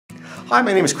Hi,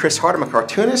 my name is Chris Hart. I'm a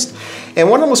cartoonist, and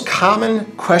one of the most common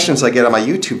questions I get on my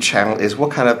YouTube channel is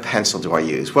what kind of pencil do I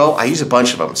use? Well, I use a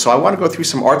bunch of them, so I want to go through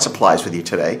some art supplies with you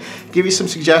today, give you some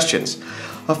suggestions.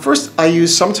 First, I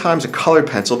use sometimes a colored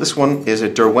pencil. This one is a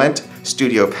Derwent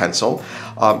Studio pencil.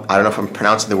 I don't know if I'm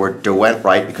pronouncing the word Derwent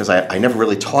right because I never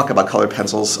really talk about colored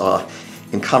pencils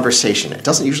in conversation. It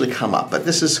doesn't usually come up, but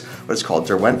this is what it's called,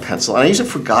 Derwent pencil, and I use it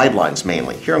for guidelines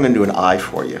mainly. Here I'm going to do an eye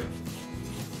for you.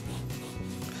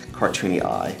 Cartoony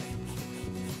eye.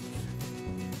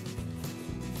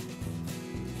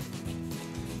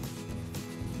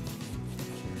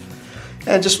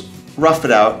 And just rough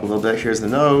it out a little bit. Here's the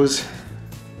nose,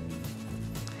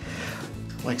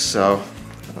 like so.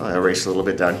 I'll erase a little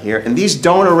bit down here. And these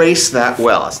don't erase that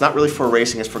well. It's not really for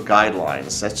erasing, it's for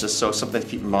guidelines. That's just something to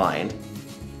keep in mind.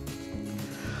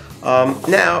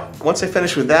 Now, once I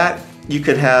finish with that, you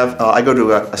could have, I go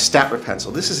to a Statler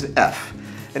pencil. This is an F.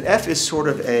 An F is sort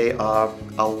of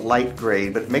a light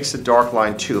grade, but it makes a dark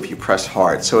line too if you press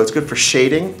hard. So it's good for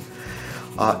shading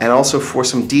and also for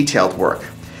some detailed work.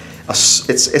 So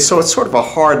it's sort of a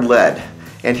hard lead.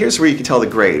 And here's where you can tell the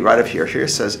grade, right up here. Here it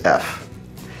says F.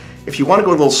 If you want to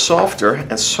go a little softer,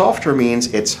 and softer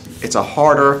means it's a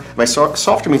harder,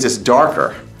 softer means it's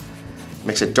darker. It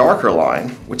makes a darker line,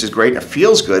 which is great, it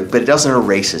feels good, but it doesn't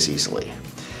erase as easily.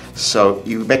 So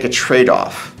you make a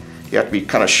trade-off. You have to be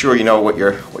kind of sure you know what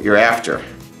you're after.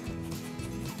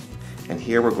 And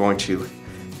here we're going to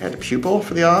add a pupil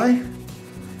for the eye.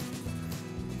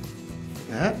 Like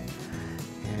that.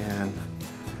 And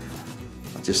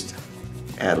I'll just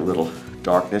add a little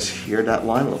darkness here to that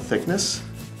line, a little thickness.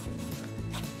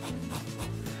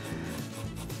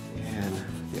 And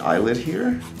the eyelid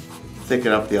here.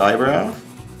 Thicken up the eyebrow,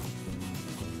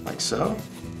 like so.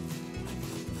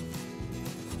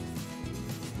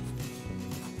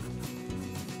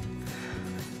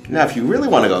 Now, if you really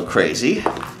want to go crazy,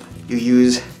 you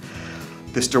use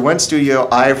this Derwent Studio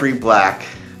Ivory Black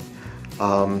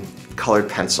colored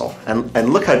pencil,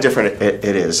 and look how different it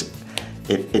is.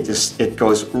 It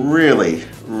goes really,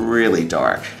 really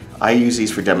dark. I use these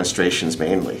for demonstrations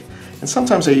mainly, and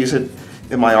sometimes I use it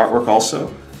in my artwork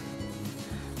also.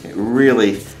 It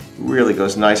really, really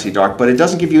goes nicely dark, but it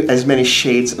doesn't give you as many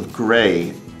shades of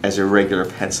gray as a regular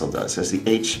pencil does, as the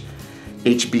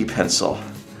HB pencil.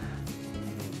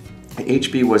 The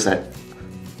HB was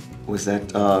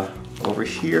that over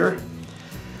here.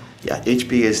 Yeah,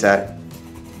 HB is that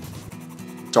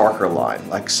darker line,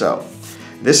 like so.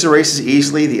 This erases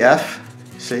easily, the F,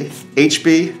 see?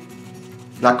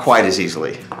 HB, not quite as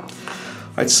easily. All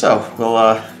right, so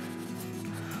we'll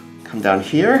come down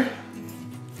here,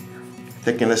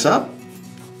 thicken this up,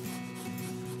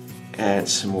 add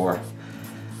some more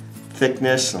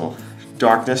thickness and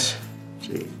darkness.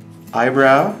 See,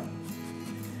 eyebrow.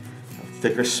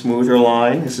 Thicker, smoother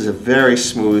line. This is a very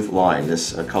smooth line,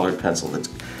 this colored pencil, that's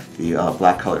the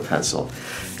black colored pencil.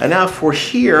 And now for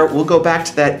here, we'll go back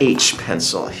to that H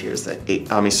pencil. Here's that, the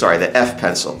F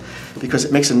pencil, because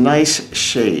it makes a nice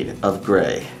shade of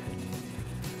gray.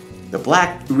 The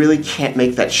black really can't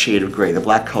make that shade of gray, the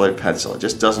black colored pencil. It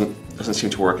just doesn't seem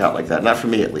to work out like that, not for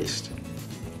me at least.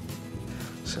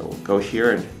 So we'll go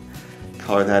here and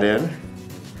color that in,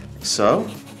 like so.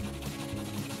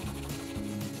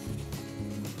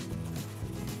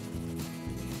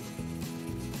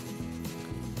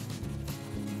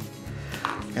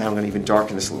 And I'm going to even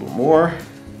darken this a little more.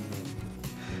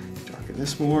 Darken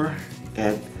this more.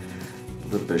 Add a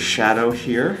little bit of shadow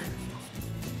here.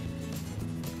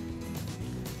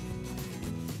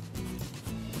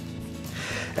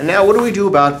 And now what do we do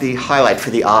about the highlight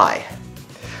for the eye?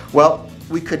 Well,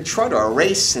 we could try to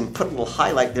erase and put a little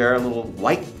highlight there, a little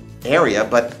white area,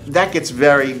 but that gets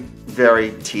very,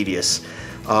 very tedious.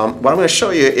 What I'm going to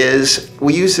show you is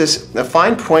we use a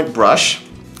fine point brush.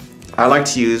 I like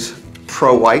to use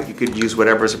Pro White. You could use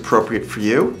whatever is appropriate for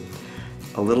you.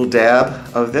 A little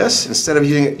dab of this. Instead of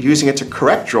using it to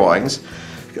correct drawings,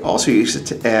 you could also use it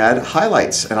to add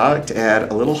highlights. And I like to add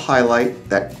a little highlight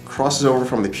that crosses over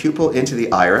from the pupil into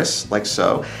the iris, like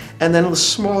so. And then a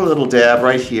small little dab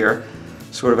right here,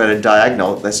 sort of at a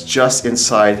diagonal, that's just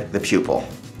inside the pupil.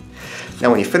 Now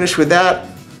when you finish with that,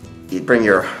 you bring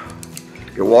your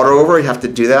water over. You have to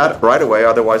do that right away,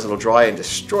 otherwise it'll dry and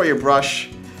destroy your brush.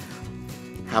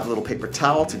 Have a little paper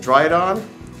towel to dry it on.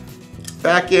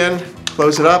 Back in,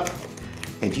 close it up,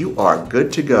 and you are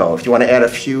good to go. If you want to add a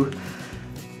few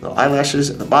little eyelashes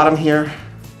at the bottom here,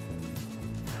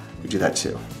 you do that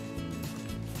too.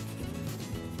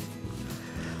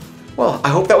 Well, I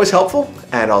hope that was helpful,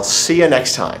 and I'll see you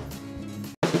next time.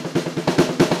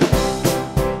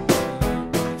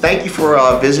 Thank you for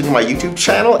visiting my YouTube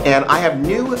channel, and I have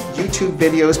new YouTube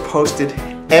videos posted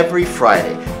every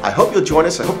Friday. I hope you'll join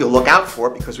us. I hope you'll look out for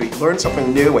it because we learn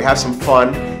something new. We have some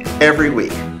fun every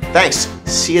week. Thanks.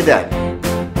 See you then.